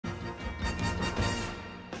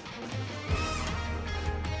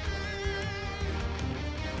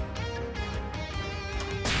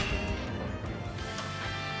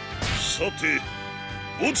さて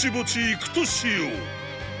ぼちぼち行くとしよう。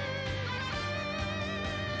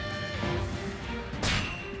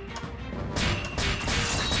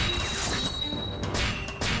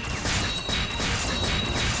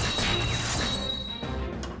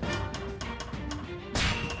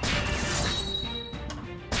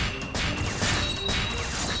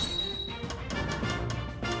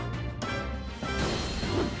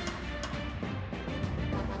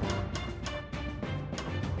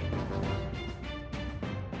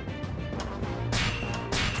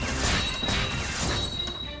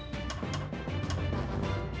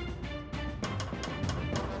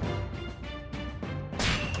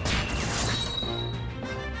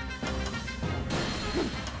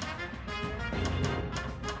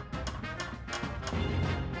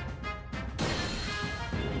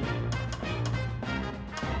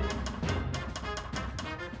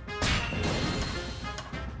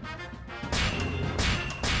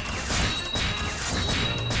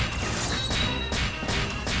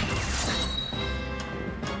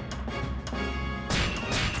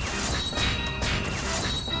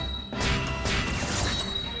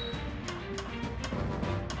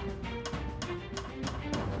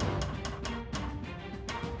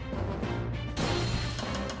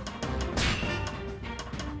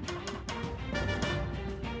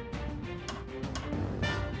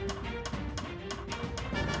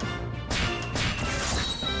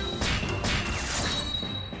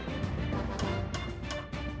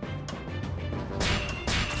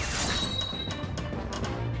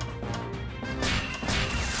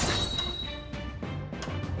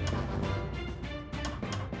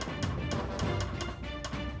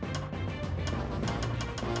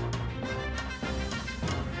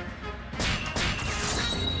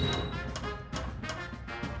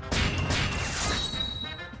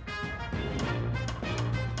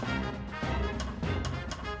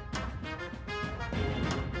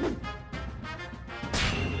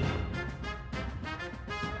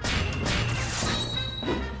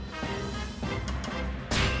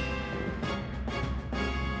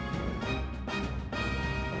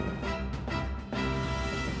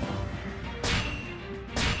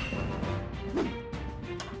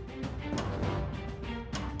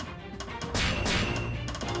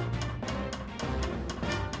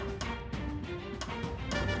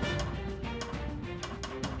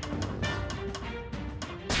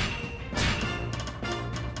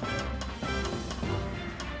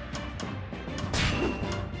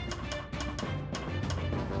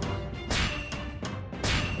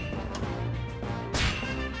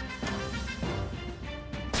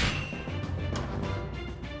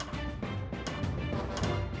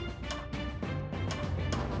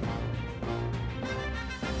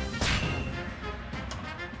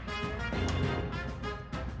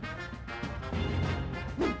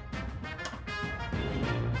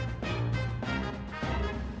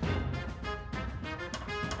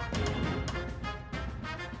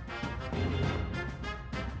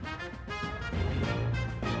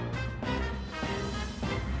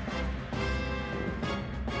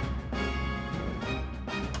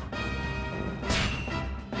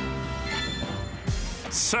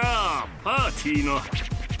さあパーティーの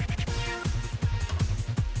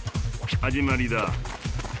始まりだ。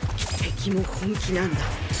敵も本気なんだ。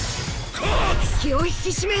気を引き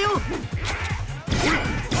締めよう。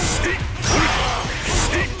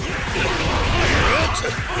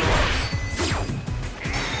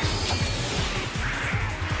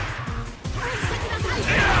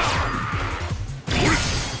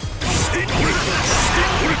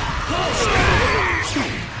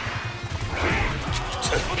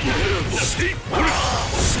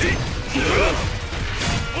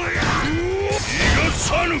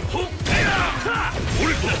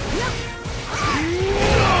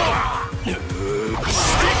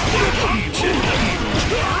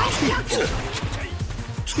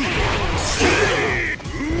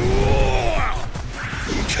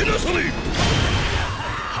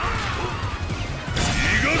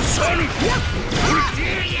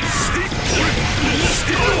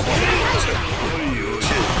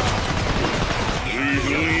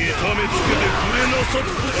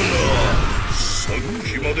3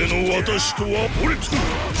期までの私とは俺と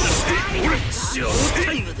ショー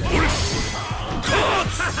タイムだ。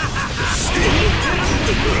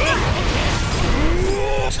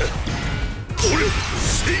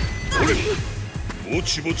ぼ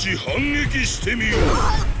ちぼち反撃してみよう。銀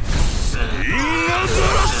河ざ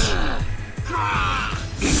らし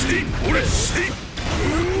俺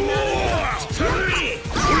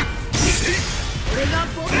が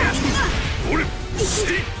ボタンだ。俺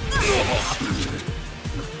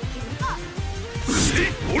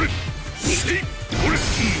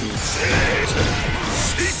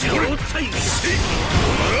さい。逃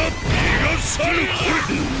がさぬ。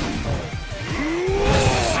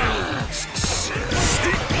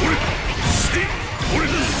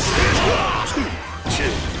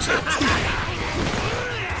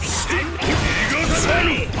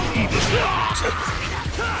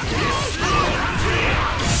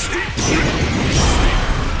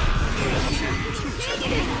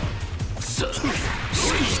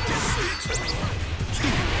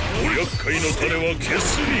厄介の種は消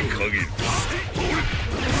すに限る。負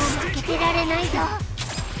けてられないぞ。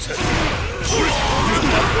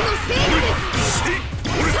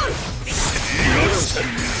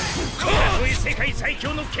たとえ世界最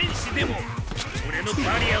強の剣士でも俺の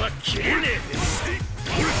バリアは切れね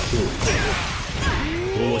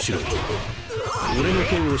え。面白い。俺の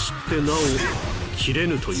剣を知ってなお切れ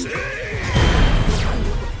ぬというか。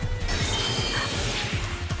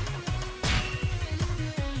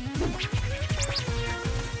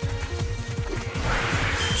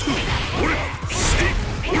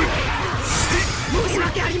申し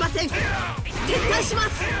訳ありません。撤退しま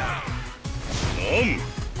す。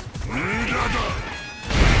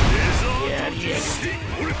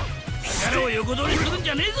力を横取りするん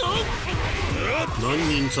じゃねえぞ。何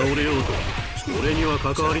人倒れようと俺には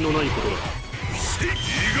関わりのないことだ。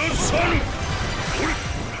逃がさぬ。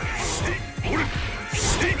俺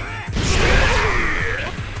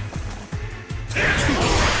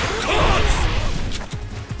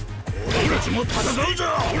たちも戦うぞ。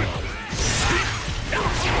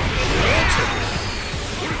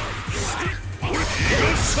逃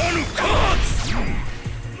がさぬか。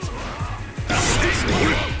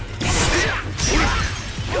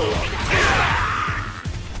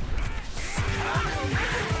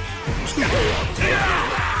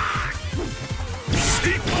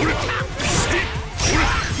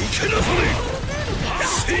受けなされ。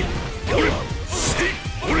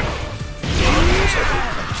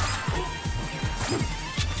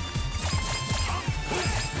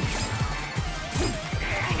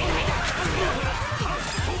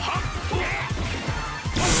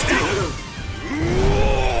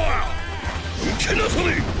受けなされ。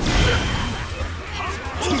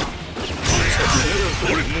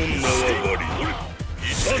俺の縄張り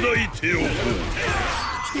いただいておこう。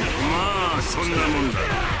まあそんなもんだ。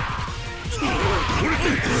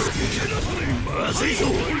まずいぞ。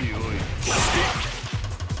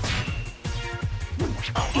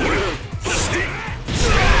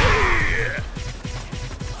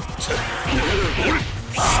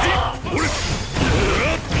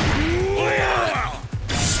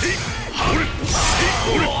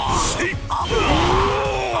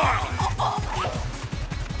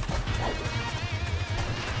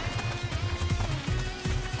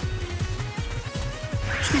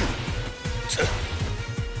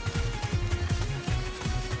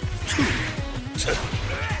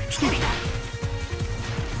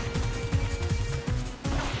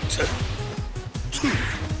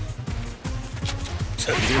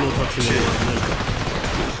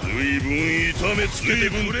随分痛めつけて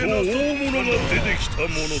くれな。大物が出てきたもの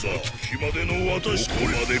だ。気までの私こ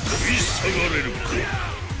まで食い下がれるか。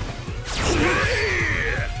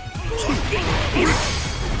俺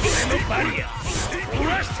のバリア折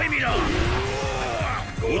らしてみろ。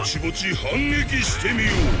ぼちぼち反撃してみ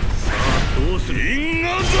よう。どうする。銀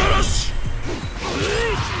河ざらし。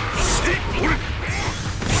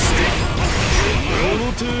こ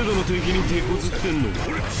の程度の敵に手こずってんのか。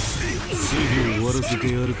すぐ終わらせて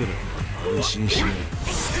やるから安心しない。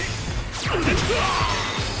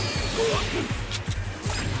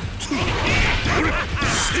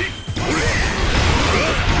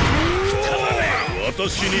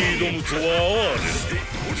私に挑むとはあれ。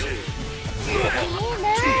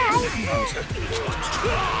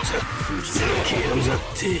ふざけやがっ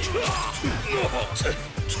て。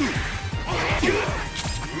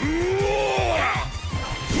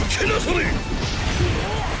受けなされ。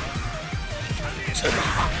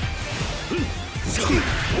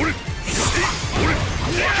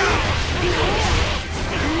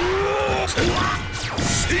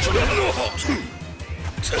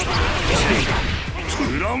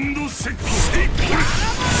グラウンドセット。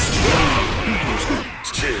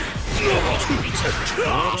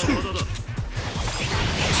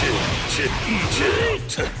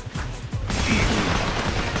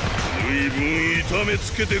随分痛め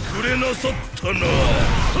つけてくれなさったな。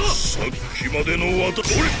さっきまでの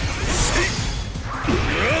私。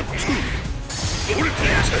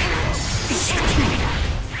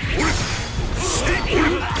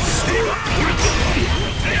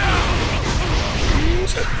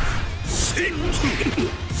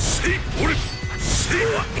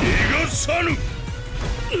逃がさぬ。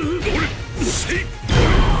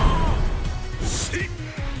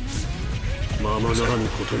ならぬ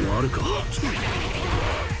こともあるか。好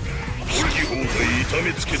き放題痛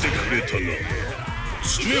めつけてくれたが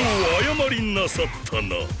爪を誤りなさった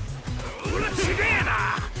な。俺すげえ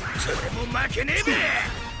な。それも負けねえべ。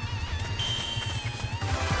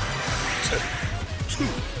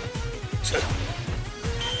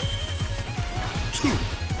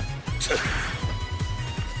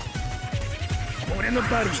俺の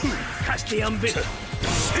バリ貸してやんべ。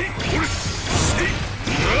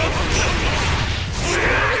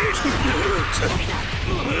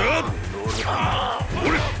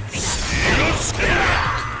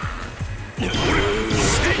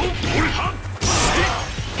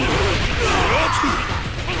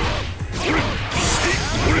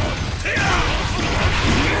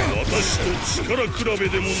私と力比べ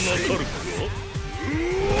でもなさるか。よ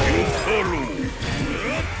かろう。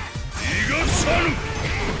逃がさぬ。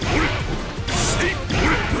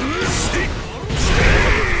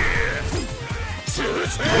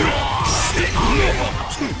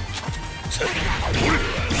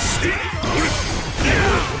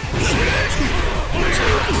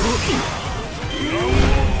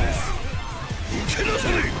受けなさ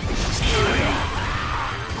れ。逃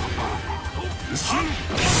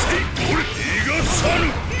がさぬ。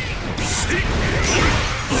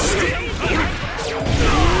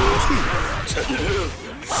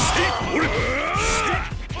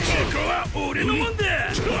ここは俺のもんだ。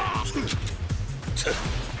随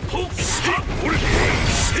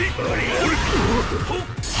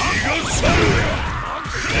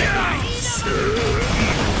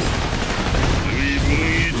分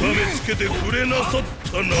痛めつけてくれなさっ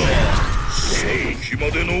たな。さっきま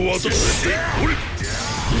での私。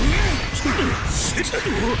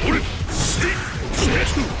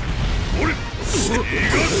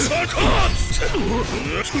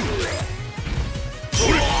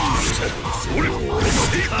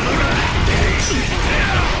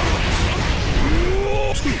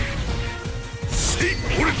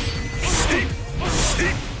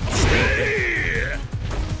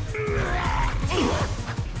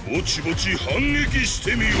ぼちぼち反撃し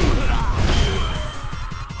てみよう。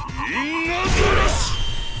因果ざらし。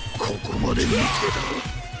ここまで見てだ。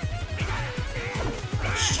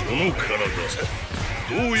その体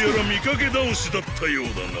どうやら見かけ倒しだったよう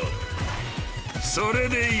だな。それ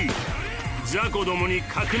でいい。雑魚どもに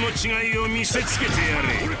格の違いを見せつけてやれ。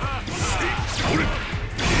逃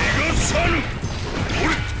がさぬ。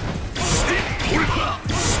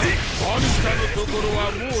あんたのところは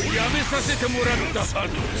もうやめさせてもらったさ。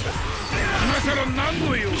今さら何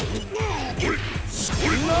の用。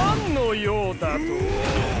何の用だと。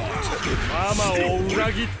ママを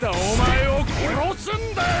裏切ったお前を殺すん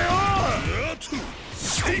だよ。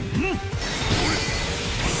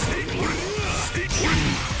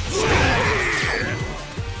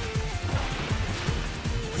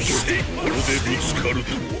これでぶつかると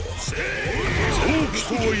は。臓器と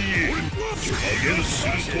はいえ加減する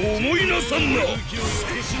と思いなさんな。逃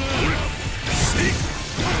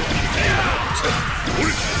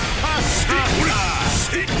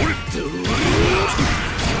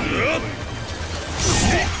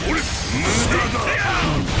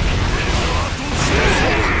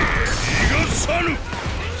がさぬ。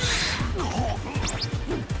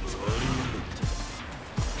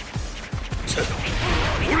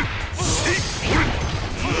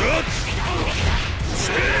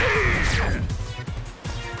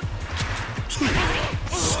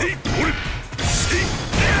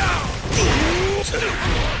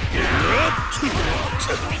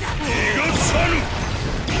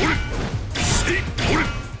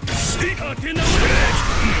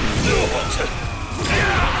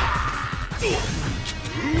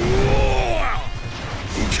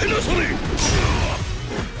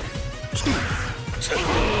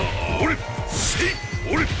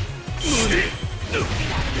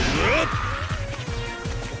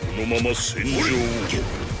このまま戦場を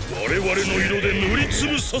我々の色で塗りつ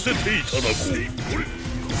ぶさせていただこう。も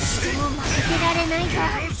う負けてられないぞ。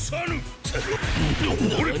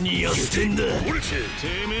何やってんだ。て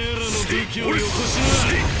めえらの武器をよこしな。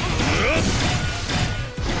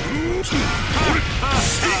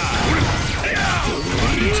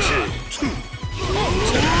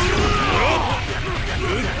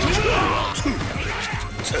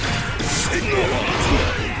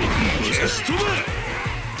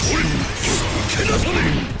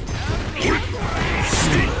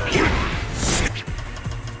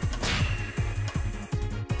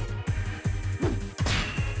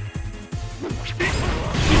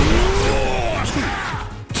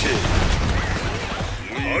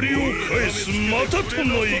借りを返すまたと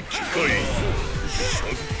ない機会。さっ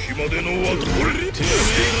きまでの私てめえ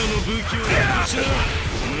らの武器をなくしな。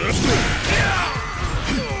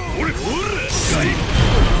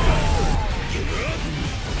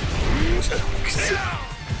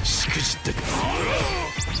しくじったか。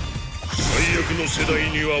最悪の世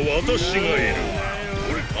代には私がいる。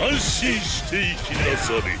安心して生きな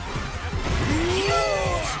され。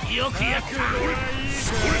よくやった。逃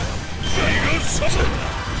がさ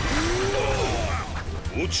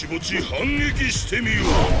ぼちぼち反撃してみよう。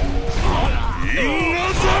因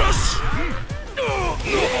果ざらし。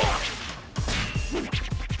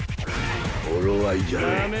頃合いじゃ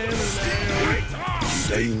ない。時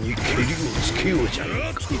代にけりをつけようじゃな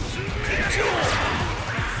いか。受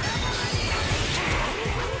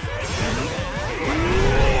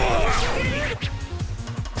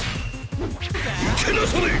けな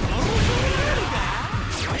され。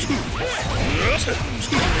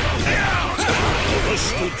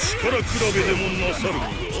私と力比べでもなさるか。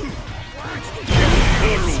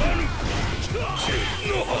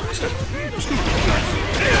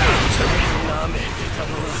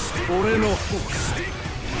俺の方か。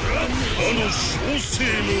あの小生の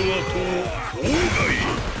後を妨害。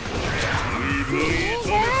随分痛め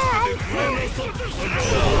つけてくれなさったな。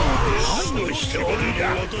一緒にしておるん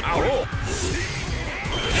だ。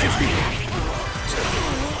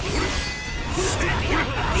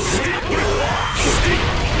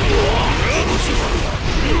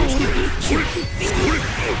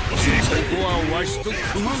ここはわしと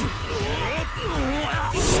組まん。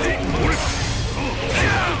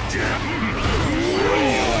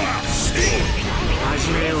始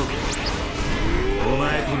めよう。お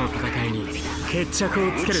前との戦いに決着を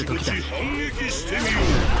つける時だ。反撃してみよう。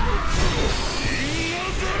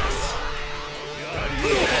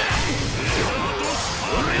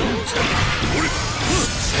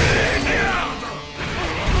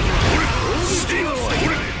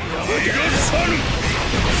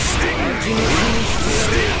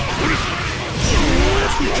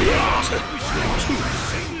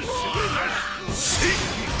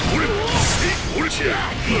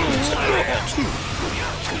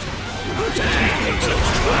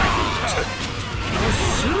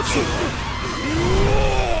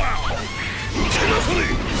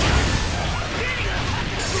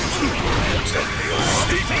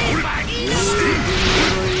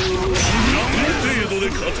程度で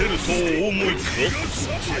勝てるとお思いか。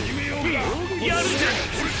やるじゃん。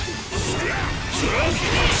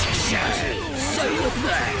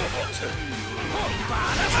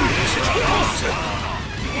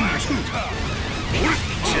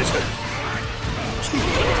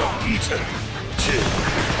随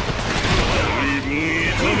分痛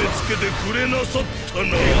めつけてくれなさった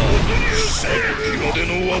な。さっきまで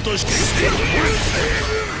の私と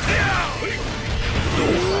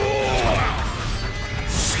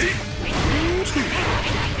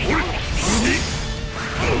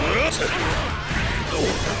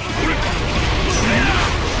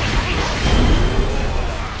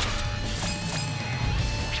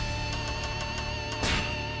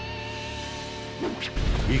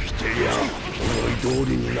生きてりゃ思い通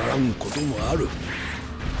りにならんこともある。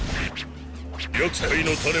厄介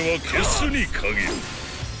の種は消すに限る。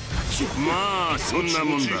まあそんな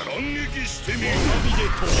もんだ。反撃してみよう。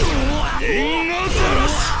因果ざら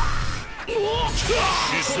し。思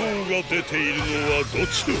想が出ているのはど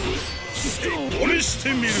ちら。試し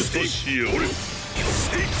てみるとしよう。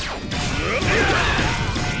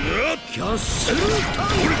キャッスルタン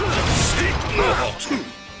ク。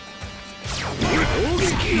攻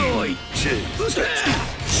撃をいっちゃ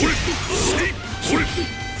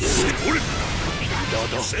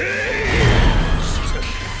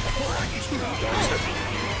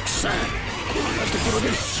最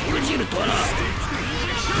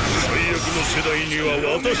悪の世代には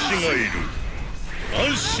私がいる。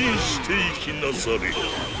安心して生きなされ。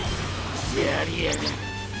やりやがる。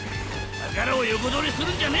宝を横取りす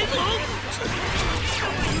るんじゃねえぞ。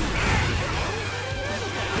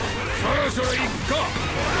そろそろ行くか。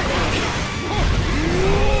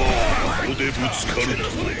ここでぶつかると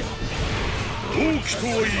ね。同期と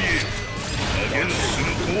はいえ加減する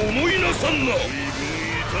と思いなさんな。痛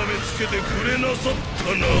めつけてくれなさった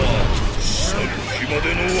な。さっきま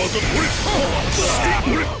での技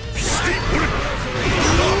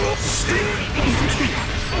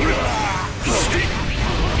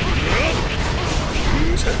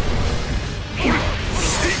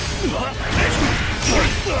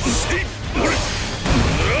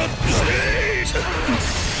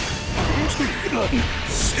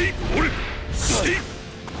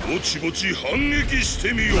ぼちぼち反撃し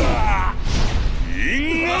てみよう。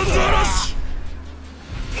因果ざらし。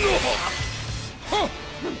は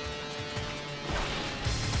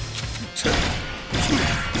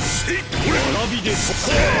びで突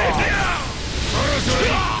破。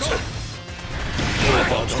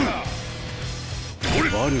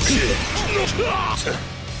悪くね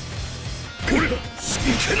俺い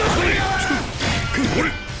けなさい。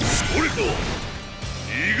俺と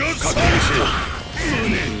逃がされ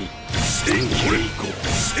せい。俺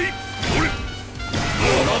せい。俺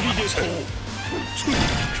並びでと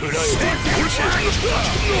食らいいい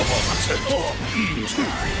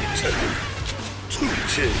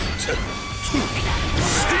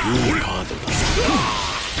カードだ。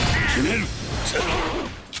決める。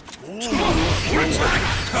俺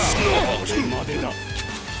までだ。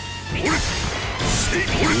俺せい。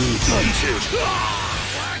俺いい感じ。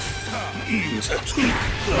受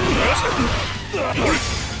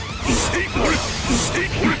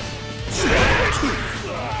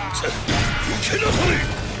けなされ。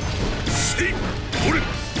せい。俺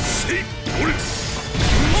せい。俺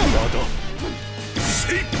まだせ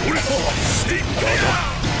い。俺せい。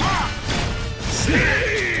せい。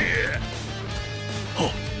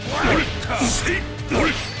俺せい。俺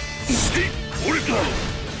せい。俺だ。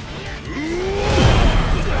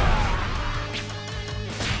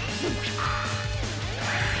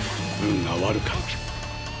運が悪かっ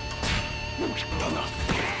たな。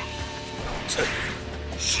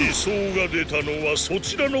思想が出たのはそ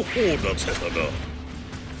ちらの方だったな。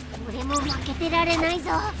俺も負けてられないぞ。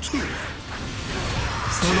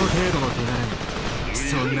その程度の手柄に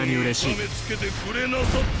そんなに嬉しい。痛めつけてくれなさ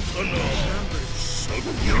ったな。さっ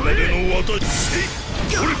きまでの私せい。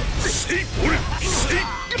俺せい。俺せい。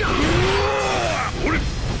俺楽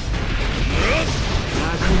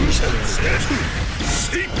にしてやる。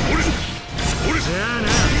せい。俺じゃあな。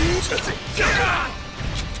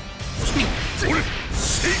俺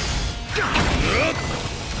せい。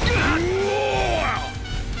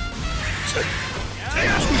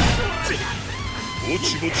ぼ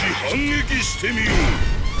ちぼち反撃してみよう。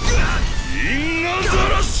銀河ざ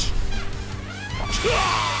らし。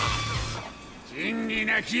仁義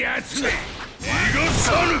なきやつめ。逃が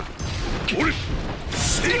さぬ。俺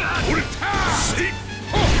せい。俺せい。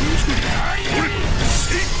俺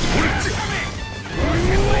せい。俺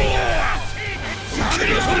受け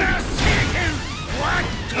なされ。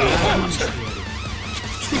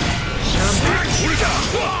俺だ。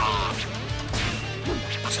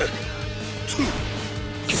せ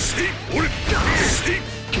い。俺せい。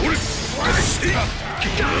俺せい。受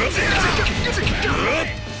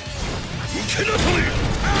けなされ。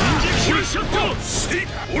俺ショット。せい。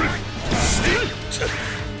俺せい。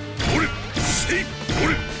俺せい。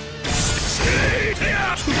俺せい。ラ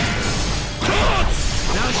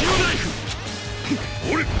ジオナイフ。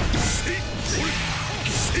俺せい。俺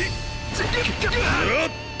せい。俺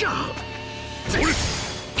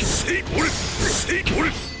せい。俺せい。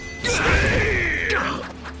俺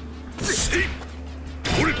せい。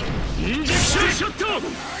俺インジェクションショット。俺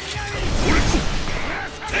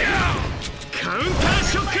カウンター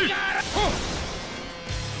ショック。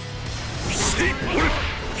せい。俺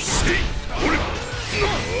せい。俺ま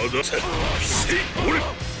だせい。俺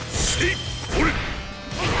せい。俺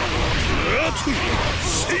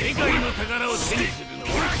世界の宝を手にするのは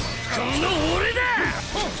この俺だ。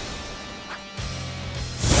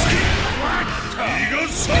逃が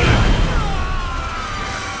され。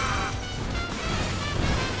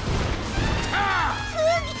す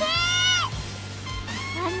げえ。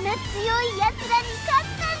あんな強いやつらに勝っ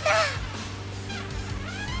たんだ。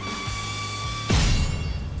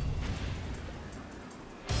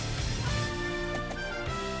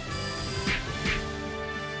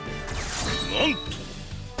なん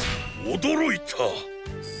と驚いた。